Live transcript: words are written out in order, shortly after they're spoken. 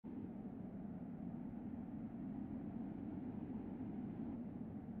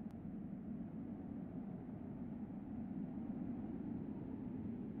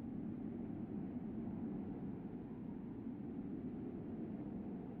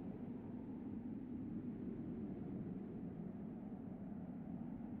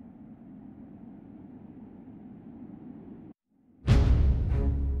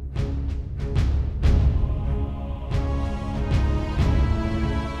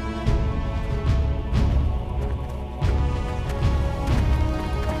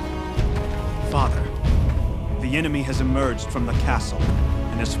enemy has emerged from the castle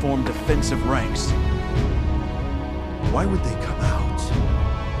and has formed defensive ranks. Why would they come out?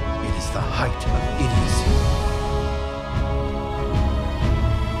 It is the height of idiocy.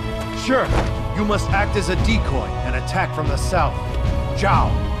 Sure, you must act as a decoy and attack from the south.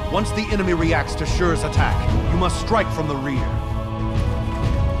 Zhao, once the enemy reacts to Shi's attack, you must strike from the rear.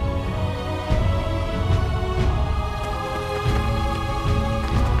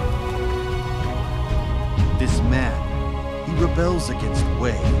 This man, he rebels against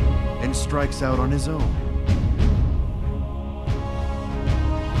Wei and strikes out on his own.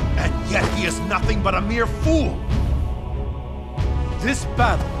 And yet he is nothing but a mere fool! This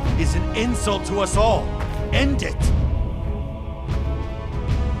battle is an insult to us all. End it!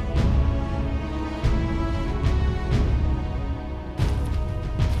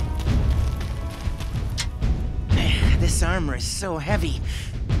 This armor is so heavy.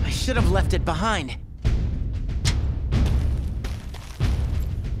 I should have left it behind.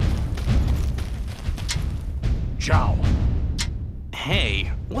 Zhao.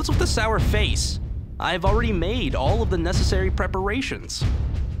 Hey, what's with the sour face? I've already made all of the necessary preparations.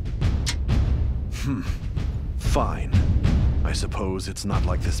 Fine. I suppose it's not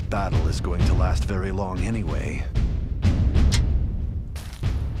like this battle is going to last very long anyway.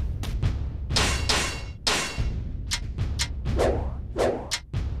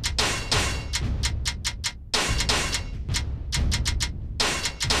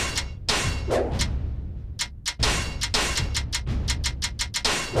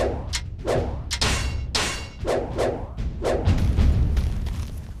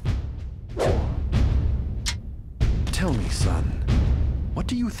 Tell me, son, what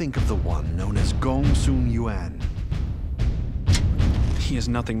do you think of the one known as Gong Sun Yuan? He is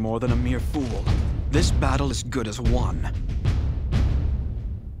nothing more than a mere fool. This battle is good as won.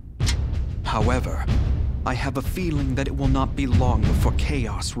 However, I have a feeling that it will not be long before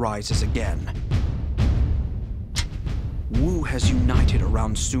chaos rises again. Wu has united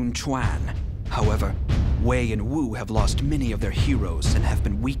around Sun Quan. However, Wei and Wu have lost many of their heroes and have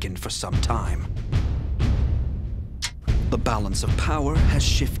been weakened for some time. The balance of power has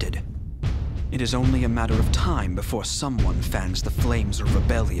shifted. It is only a matter of time before someone fans the flames of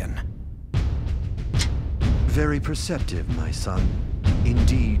rebellion. Very perceptive, my son.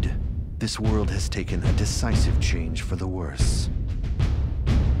 Indeed, this world has taken a decisive change for the worse.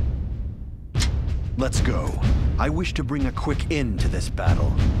 Let's go. I wish to bring a quick end to this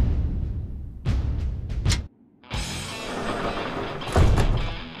battle.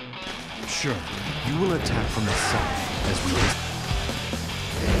 Sure, you will attack from the south as we...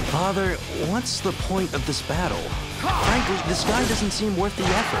 Father, what's the point of this battle? Frankly, this guy doesn't seem worth the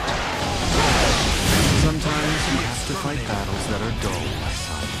effort. Sometimes you have to fight battles that are dull, my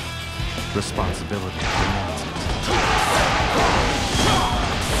son. Responsibility demands it.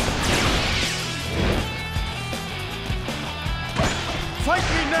 Fight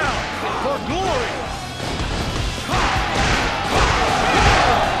me now for glory!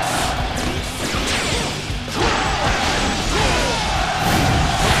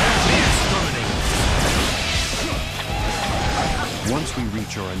 Once we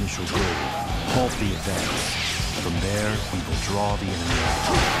reach our initial goal, halt the advance. From there, we will draw the enemy out.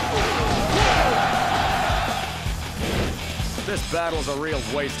 This battle's a real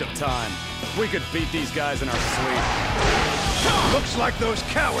waste of time. We could beat these guys in our sleep. Looks like those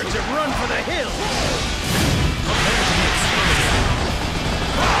cowards have run for the hills!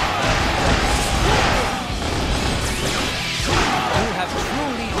 You have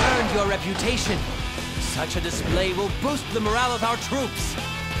truly earned your reputation. Such a display will boost the morale of our troops.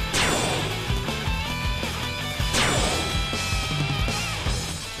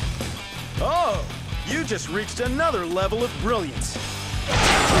 Oh, you just reached another level of brilliance.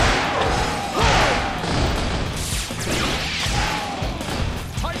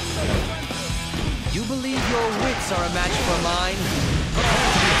 You believe your wits are a match for mine?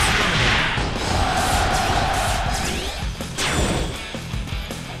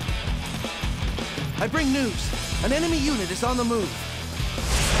 I bring news. An enemy unit is on the move.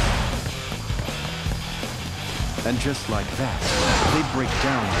 And just like that, they break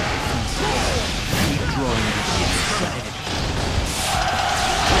down their defenses. Keep drawing the shield.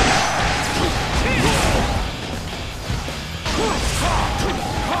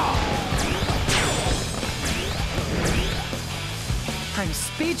 I'm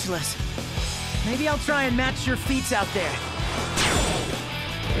speechless. Maybe I'll try and match your feats out there.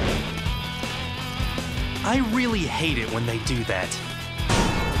 I really hate it when they do that.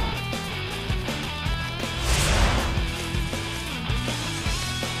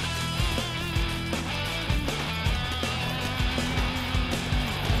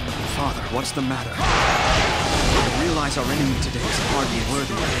 What's the matter? I realize our enemy today is hardly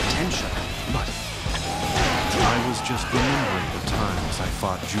worthy of attention, but... I was just remembering the times I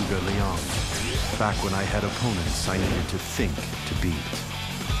fought Zhuge Liang. Back when I had opponents I needed to think to beat.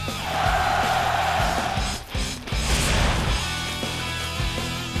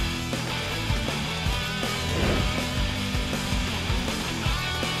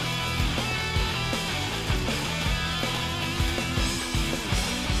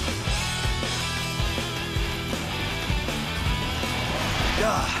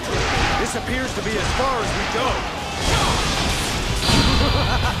 This appears to be as far as we go.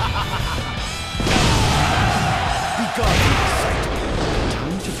 Be gone from the sight.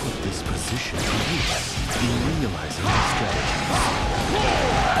 Time to put this position to use in realizing the strategy.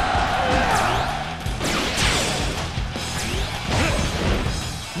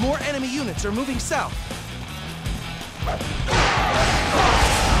 More enemy units are moving south.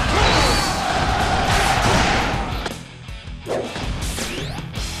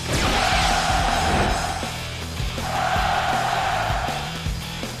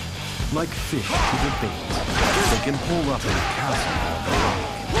 Like fish to the bait, they can hole up in a castle all they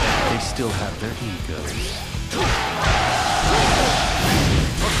like. They still have their egos.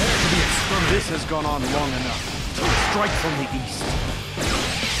 Prepare to be exterminated. This has gone on long enough. Strike from the east.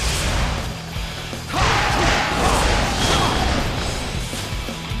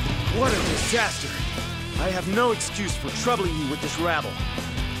 What a disaster! I have no excuse for troubling you with this rabble.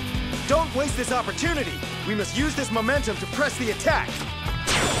 Don't waste this opportunity! We must use this momentum to press the attack!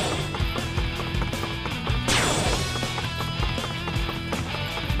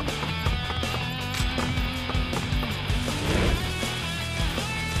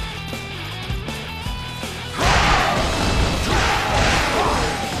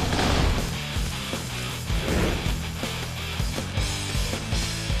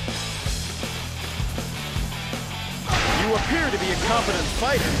 You appear to be a competent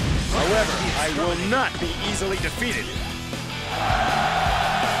fighter. However, I will not be easily defeated.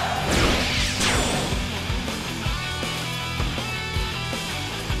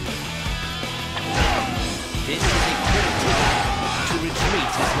 This is a critical battle. To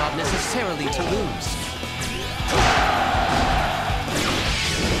retreat is not necessarily to lose.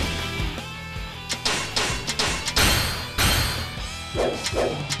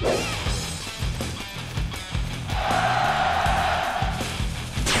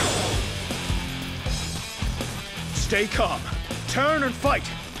 Stay calm. Turn and fight.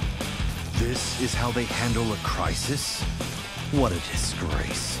 This is how they handle a crisis? What a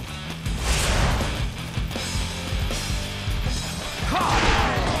disgrace.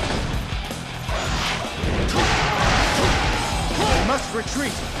 We must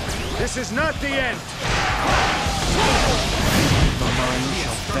retreat. This is not the end. The mind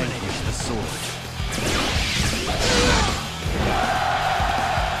shall vanquish the sword.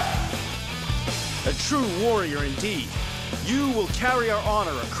 A true warrior indeed. You will carry our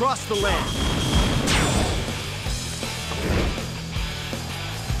honor across the land.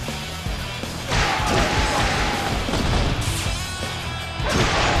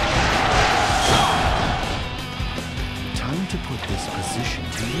 Time to put this position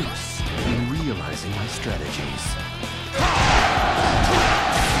to use in realizing my strategies.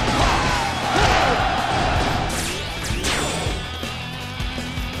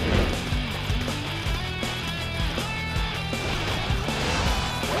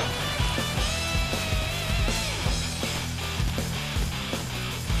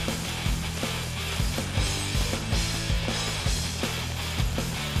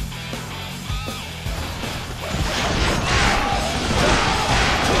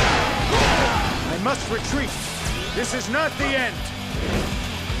 Must retreat. This is not the end.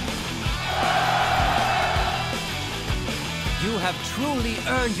 You have truly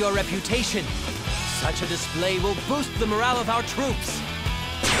earned your reputation. Such a display will boost the morale of our troops.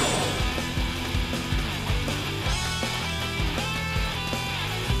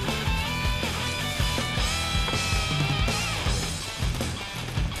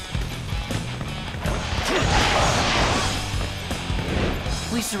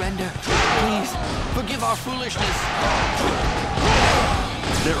 We surrender. Please, forgive our foolishness.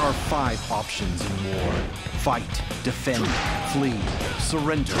 There are 5 options in war. Fight, defend, flee,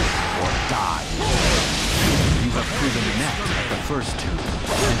 surrender, or die. You have proven inept at the first 2,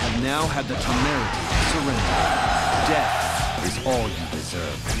 and have now had the temerity to surrender. Death is all you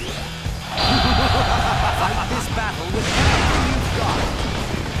deserve. Fight this battle with everything you've got.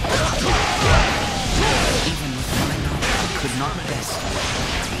 Even with my knowledge, I could not best.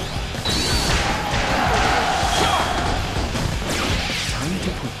 Time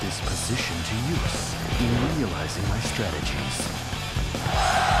to put this position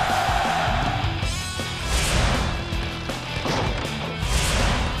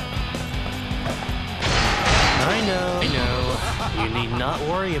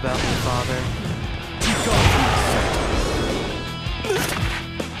worry about me, Father.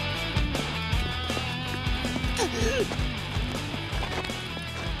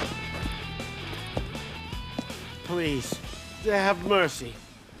 Please, have mercy.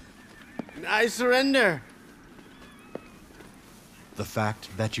 I surrender. The fact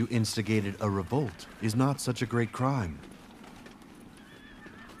that you instigated a revolt is not such a great crime.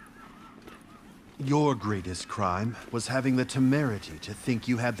 Your greatest crime was having the temerity to think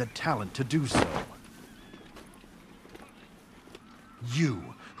you had the talent to do so. You,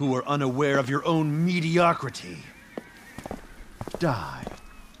 who were unaware of your own mediocrity. Die.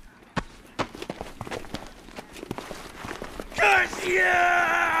 Curse you!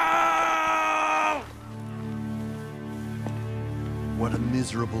 What a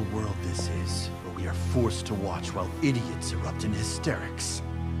miserable world this is, where we are forced to watch while idiots erupt in hysterics.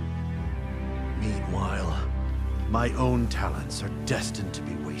 Meanwhile, my own talents are destined to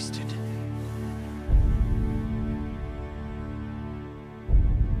be wasted.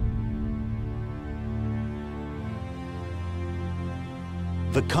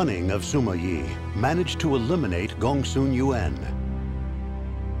 The cunning of Sima Yi managed to eliminate Gongsun Yuan.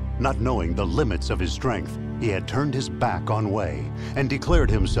 Not knowing the limits of his strength, he had turned his back on Wei and declared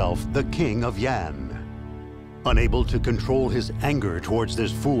himself the king of Yan. Unable to control his anger towards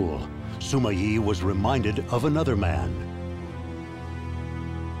this fool, Sima Yi was reminded of another man.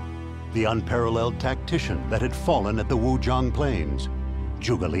 The unparalleled tactician that had fallen at the Wujiang Plains,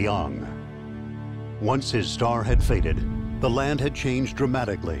 Zhuge Liang. Once his star had faded, the land had changed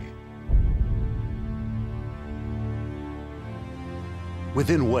dramatically.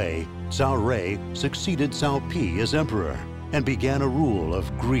 Within Wei, Cao Rui succeeded Cao Pi as emperor and began a rule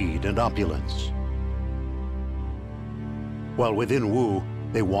of greed and opulence. While within Wu,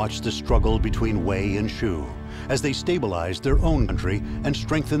 they watched the struggle between Wei and Shu as they stabilized their own country and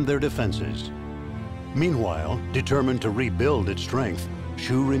strengthened their defenses. Meanwhile, determined to rebuild its strength,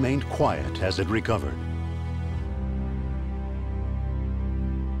 Shu remained quiet as it recovered.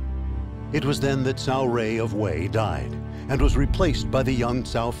 It was then that Cao Rui of Wei died and was replaced by the young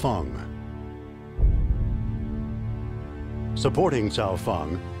Cao Feng. Supporting Cao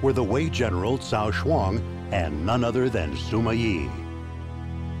Feng were the Wei general Cao Shuang and none other than Sima Yi.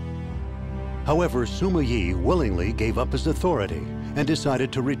 However, Sima Yi willingly gave up his authority and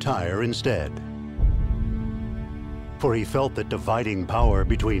decided to retire instead. For he felt that dividing power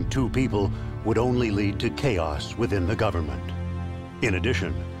between two people would only lead to chaos within the government. In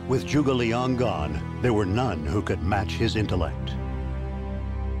addition, with Zhuge Liang gone, there were none who could match his intellect.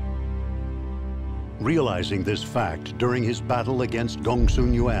 Realizing this fact during his battle against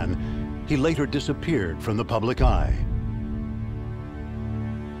Gongsun Yuan, he later disappeared from the public eye.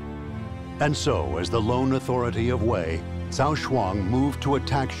 And so, as the lone authority of Wei, Cao Shuang moved to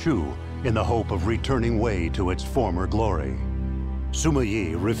attack Shu in the hope of returning Wei to its former glory. Sima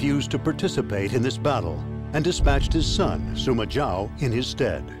Yi refused to participate in this battle and dispatched his son, Sima Zhao, in his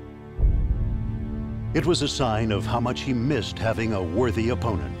stead. It was a sign of how much he missed having a worthy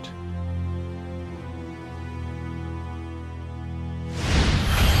opponent.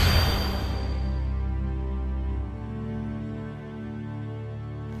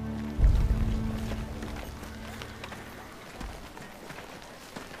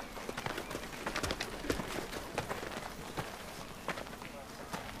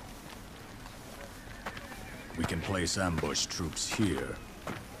 We can place ambush troops here,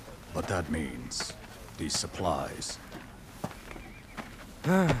 but that means these supplies.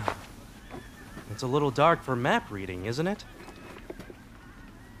 It's a little dark for map reading, isn't it?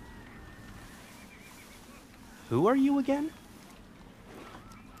 Who are you again?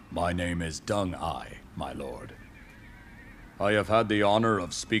 My name is Deng Ai, my lord. I have had the honor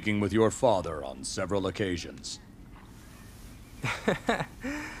of speaking with your father on several occasions.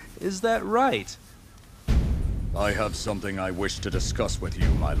 Is that right? I have something I wish to discuss with you,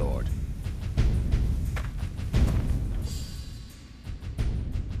 my lord.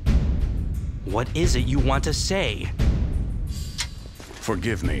 What is it you want to say?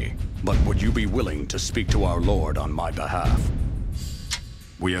 Forgive me, but would you be willing to speak to our lord on my behalf?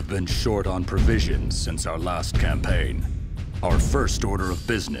 We have been short on provisions since our last campaign. Our first order of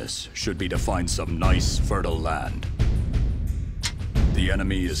business should be to find some nice, fertile land. The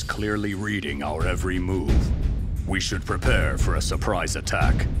enemy is clearly reading our every move. We should prepare for a surprise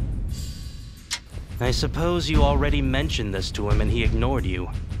attack. I suppose you already mentioned this to him and he ignored you.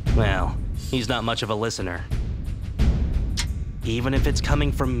 Well, he's not much of a listener. Even if it's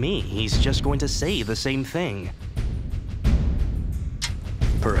coming from me, he's just going to say the same thing.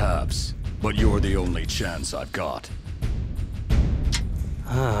 Perhaps, but you're the only chance I've got.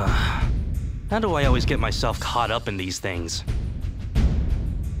 How do I always get myself caught up in these things?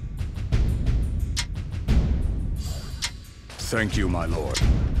 Thank you, my lord.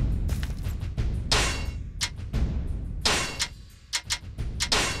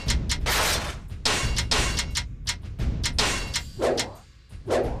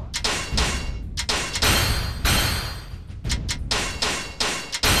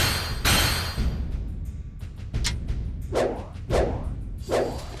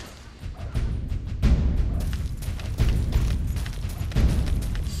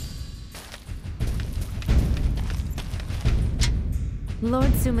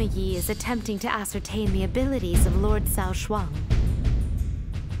 Lord Sima Yi is attempting to ascertain the abilities of Lord Cao Shuang.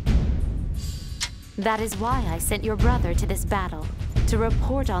 That is why I sent your brother to this battle, to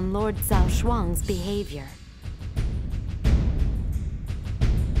report on Lord Cao Shuang's behavior.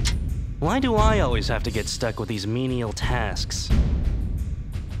 Why do I always have to get stuck with these menial tasks?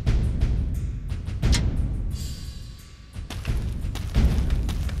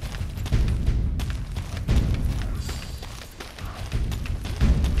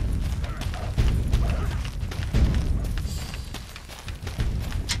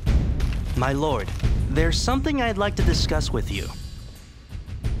 My lord, there's something I'd like to discuss with you.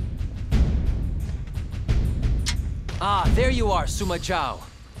 Ah, there you are, Sima Zhao.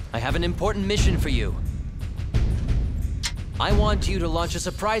 I have an important mission for you. I want you to launch a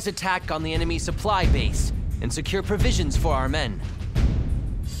surprise attack on the enemy supply base and secure provisions for our men.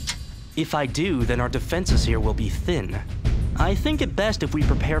 If I do, then our defenses here will be thin. I think it best if we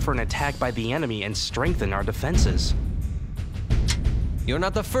prepare for an attack by the enemy and strengthen our defenses. You're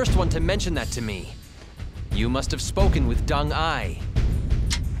not the first one to mention that to me. You must have spoken with Deng Ai.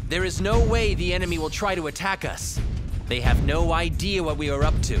 There is no way the enemy will try to attack us. They have no idea what we are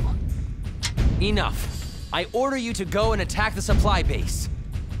up to. Enough. I order you to go and attack the supply base.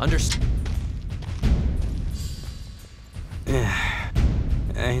 I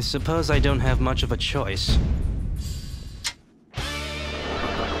suppose I don't have much of a choice.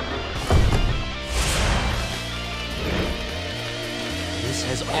 This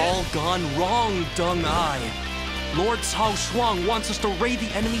has all gone wrong, Deng Ai. Lord Cao Shuang wants us to raid the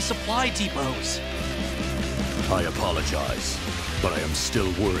enemy supply depots. I apologize, but I am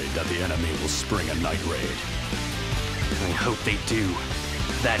still worried that the enemy will spring a night raid. I hope they do.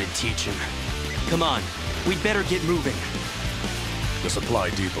 That'd teach him. Come on, we'd better get moving. The supply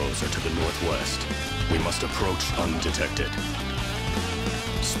depots are to the northwest. We must approach undetected.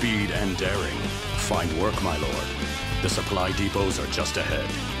 Speed and daring. Fine work, my lord. The supply depots are just ahead.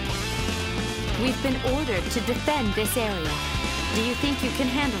 We've been ordered to defend this area. Do you think you can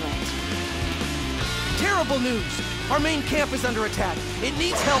handle it? Terrible news! Our main camp is under attack. It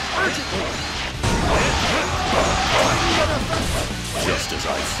needs help urgently. Just as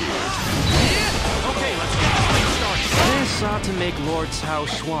I feared. Okay, let's get this thing started. This ought to make Lord Cao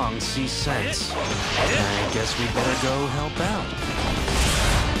Shuang see sense. I guess we'd better go help out.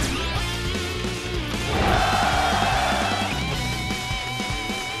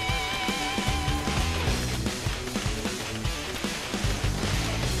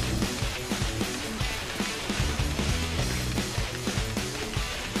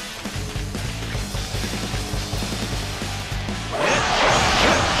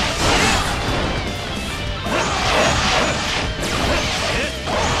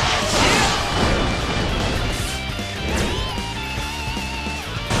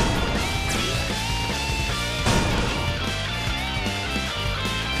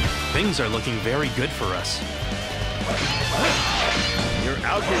 Things are looking very good for us. You're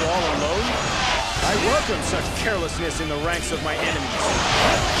out here all alone? I welcome such carelessness in the ranks of my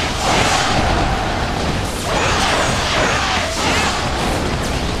enemies.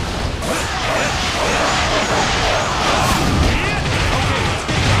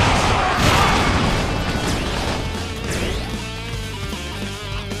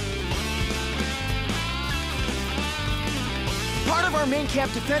 Our main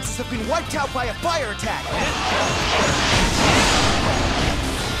camp defenses have been wiped out by a fire attack.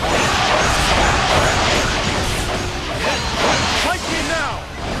 Fight me now,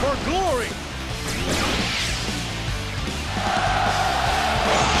 for glory!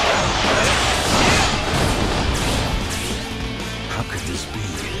 How could this be?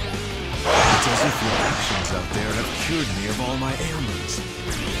 It's as if your actions out there have cured me of all my ailments.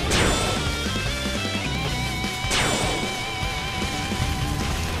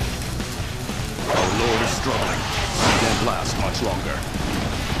 Lord is struggling. He won't last much longer.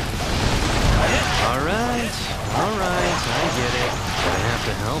 All right, I get it. I have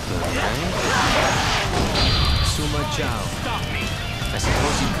to help him, right? Sima Zhao. Stop me! I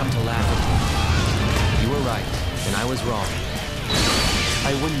suppose you've come to laugh at me. You were right, and I was wrong.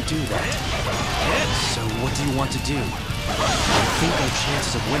 I wouldn't do that. So what do you want to do? I think our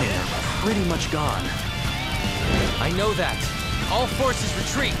chances of winning are pretty much gone. I know that. All forces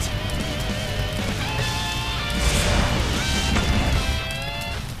retreat!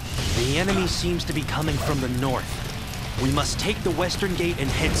 The enemy seems to be coming from the north. We must take the western gate and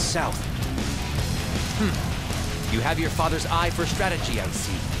head south. You have your father's eye for strategy, I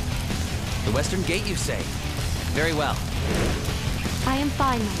see. The western gate, you say? Very well. I am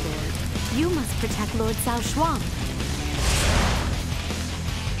fine, my lord. You must protect Lord Cao Shuang.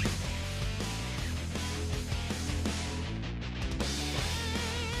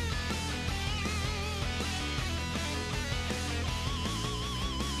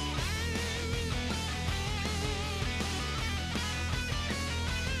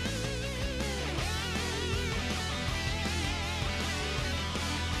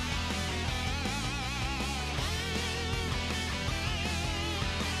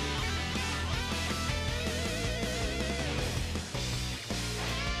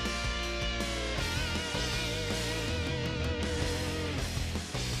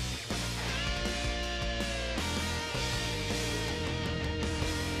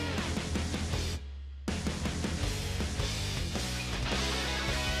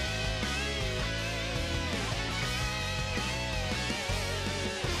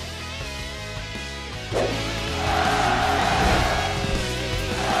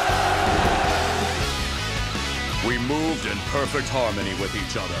 We moved in perfect harmony with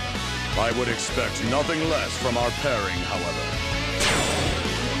each other. I would expect nothing less from our pairing, however.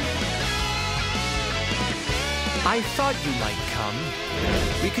 I thought you might come.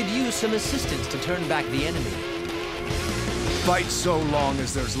 We could use some assistance to turn back the enemy. Fight so long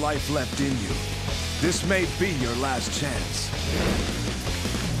as there's life left in you. This may be your last chance.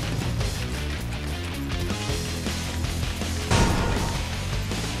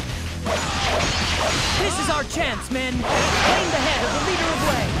 This is our chance, men! Claim the head of the leader of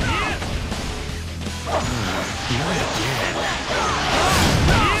Wei! Not again.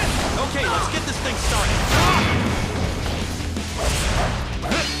 Okay, let's get this thing started.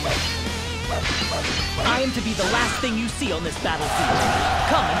 I am to be the last thing you see on this battlefield.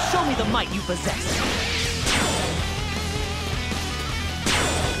 Come and show me the might you possess.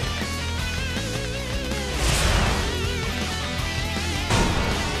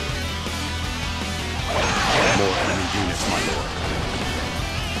 More enemy units, my lord.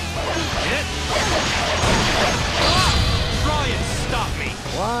 Try and stop me!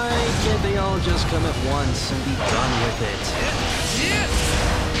 Why can't they all just come at once and be done with it?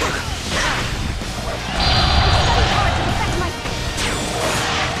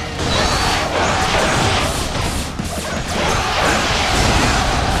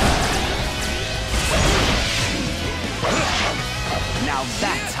 Now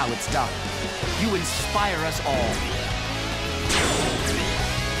that's how it's done. You inspire us all.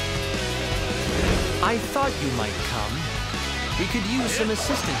 I thought you might come. We could use some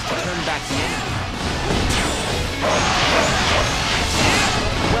assistance to turn back the enemy.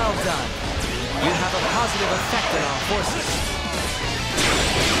 Well done. You have a positive effect on our forces.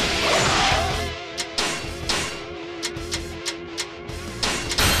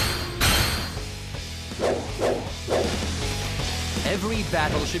 Every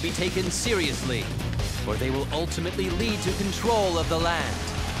battle should be taken seriously, for they will ultimately lead to control of the land.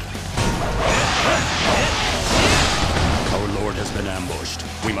 Our lord has been ambushed.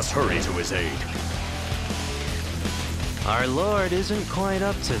 We must hurry to his aid. Our lord isn't quite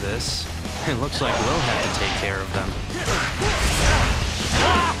up to this. It looks like we'll have to take care of them.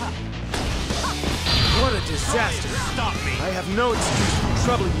 What a disaster! Stop me! I have no excuse for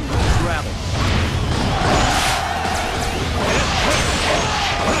troubling you with this rabble.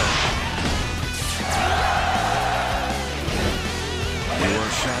 You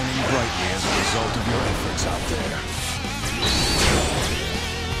are shining brightly as a result of your efforts out there.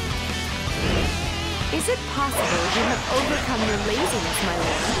 Is it possible you have overcome your laziness, my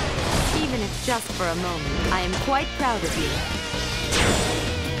lord? Even if just for a moment, I am quite proud of you.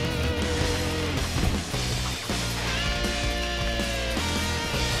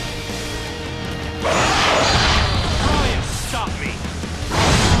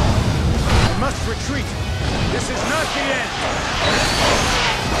 I must retreat. This is not the end.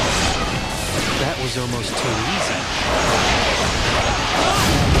 That was almost too easy.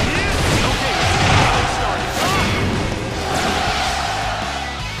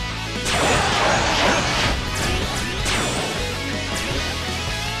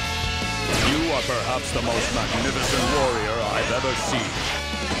 You are perhaps the most magnificent warrior I've ever seen.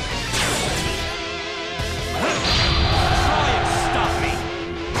 Try and stop me!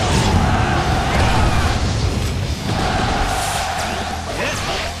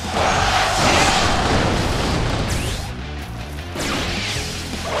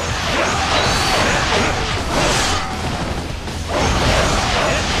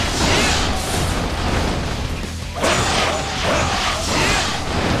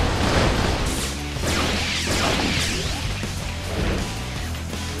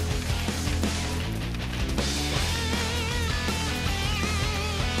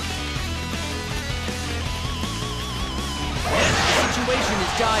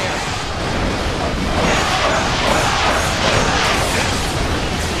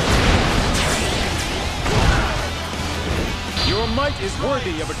 Your might is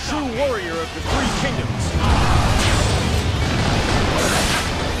worthy of a true warrior of the Three Kingdoms.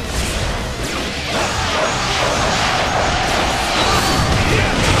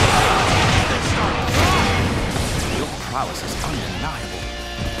 Your prowess is undeniable.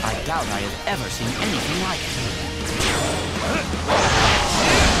 I doubt I have ever seen anything like it.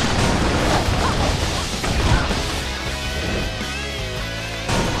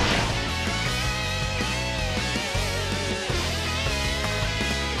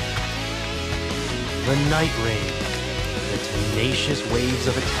 The Night Rain. The tenacious waves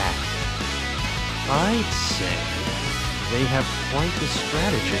of attack. I'd say they have quite the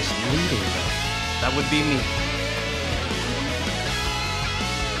strategist leading them. That would be me.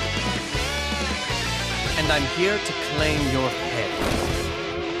 And I'm here to claim your head.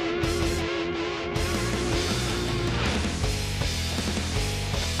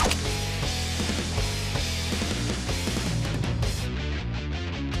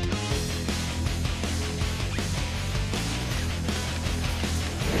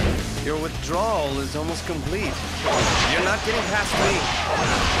 Your withdrawal is almost complete. You're not getting past me.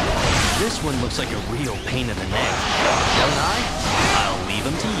 This one looks like a real pain in the neck. Don't I? I'll leave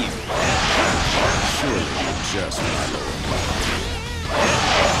him to you. Surely you jest, my lord.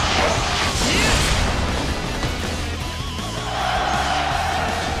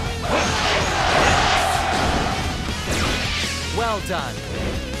 Well done.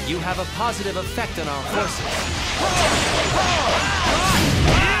 You have a positive effect on our forces.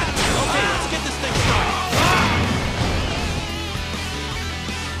 Okay, let's get this thing started.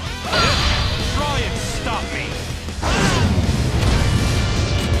 Try and stop me.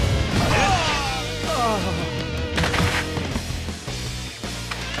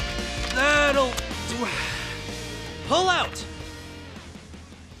 That'll do. Pull out!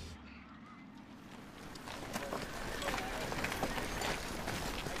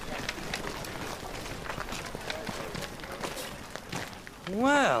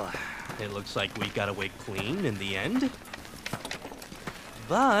 Well, it looks like we got away clean in the end.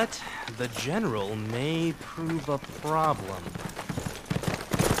 But the general may prove a problem.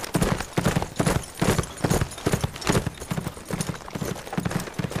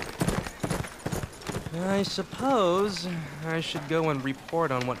 I suppose I should go and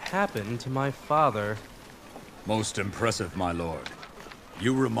report on what happened to my father. Most impressive, my lord.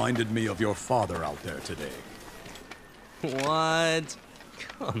 You reminded me of your father out there today. What?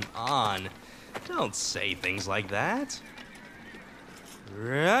 Come on. Don't say things like that.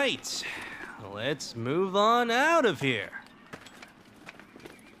 Right. Let's move on out of here.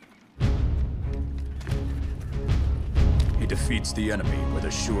 He defeats the enemy with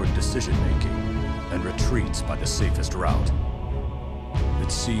assured decision-making and retreats by the safest route.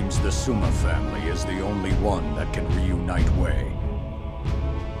 It seems the Suma family is the only one that can reunite Wei.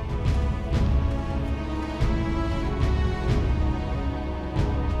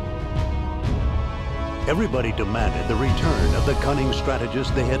 Everybody demanded the return of the cunning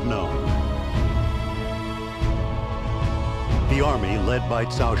strategist they had known. The army led by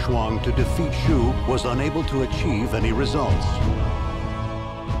Cao Shuang to defeat Shu was unable to achieve any results.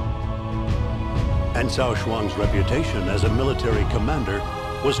 And Cao Shuang's reputation as a military commander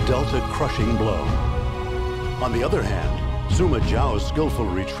was dealt a crushing blow. On the other hand, Sima Zhao's skillful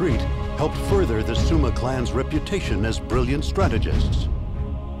retreat helped further the Sima clan's reputation as brilliant strategists.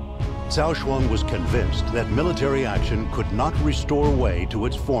 Cao Shuang was convinced that military action could not restore Wei to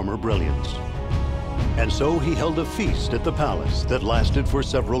its former brilliance. And so he held a feast at the palace that lasted for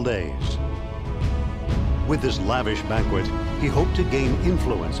several days. With this lavish banquet, he hoped to gain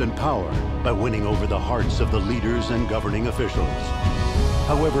influence and power by winning over the hearts of the leaders and governing officials.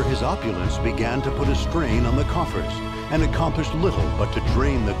 However, his opulence began to put a strain on the coffers and accomplished little but to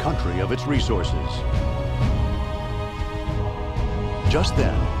drain the country of its resources. Just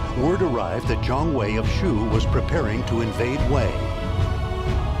then, word arrived that Zhang Wei of Shu was preparing to invade Wei.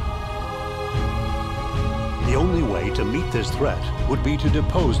 The only way to meet this threat would be to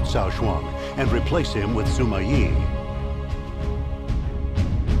depose Cao Shuang and replace him with Sima Yi.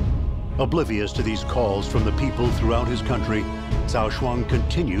 Oblivious to these calls from the people throughout his country, Cao Shuang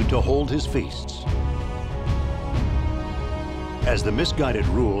continued to hold his feasts. As the misguided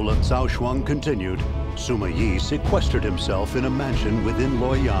rule of Cao Shuang continued, Sima Yi sequestered himself in a mansion within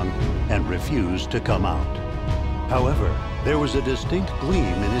Luoyang and refused to come out. However, there was a distinct gleam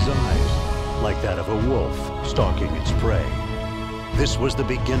in his eyes, like that of a wolf stalking its prey. This was the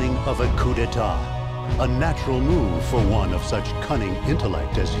beginning of a coup d'etat, a natural move for one of such cunning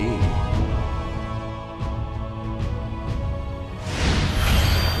intellect as he.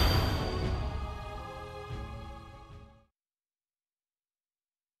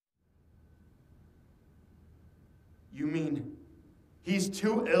 You mean he's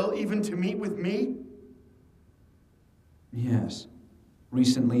too ill even to meet with me? Yes.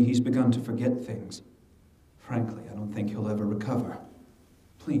 Recently, he's begun to forget things. Frankly, I don't think he'll ever recover.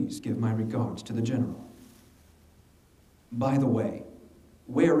 Please give my regards to the General. By the way,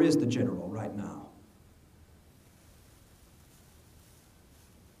 where is the General right now?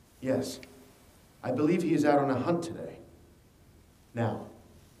 Yes. I believe he is out on a hunt today. Now,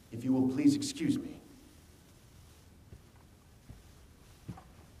 if you will please excuse me.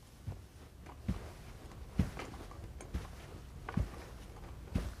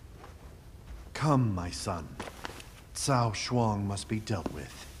 Come, my son. Cao Shuang must be dealt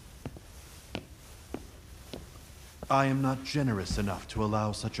with. I am not generous enough to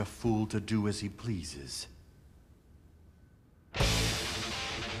allow such a fool to do as he pleases.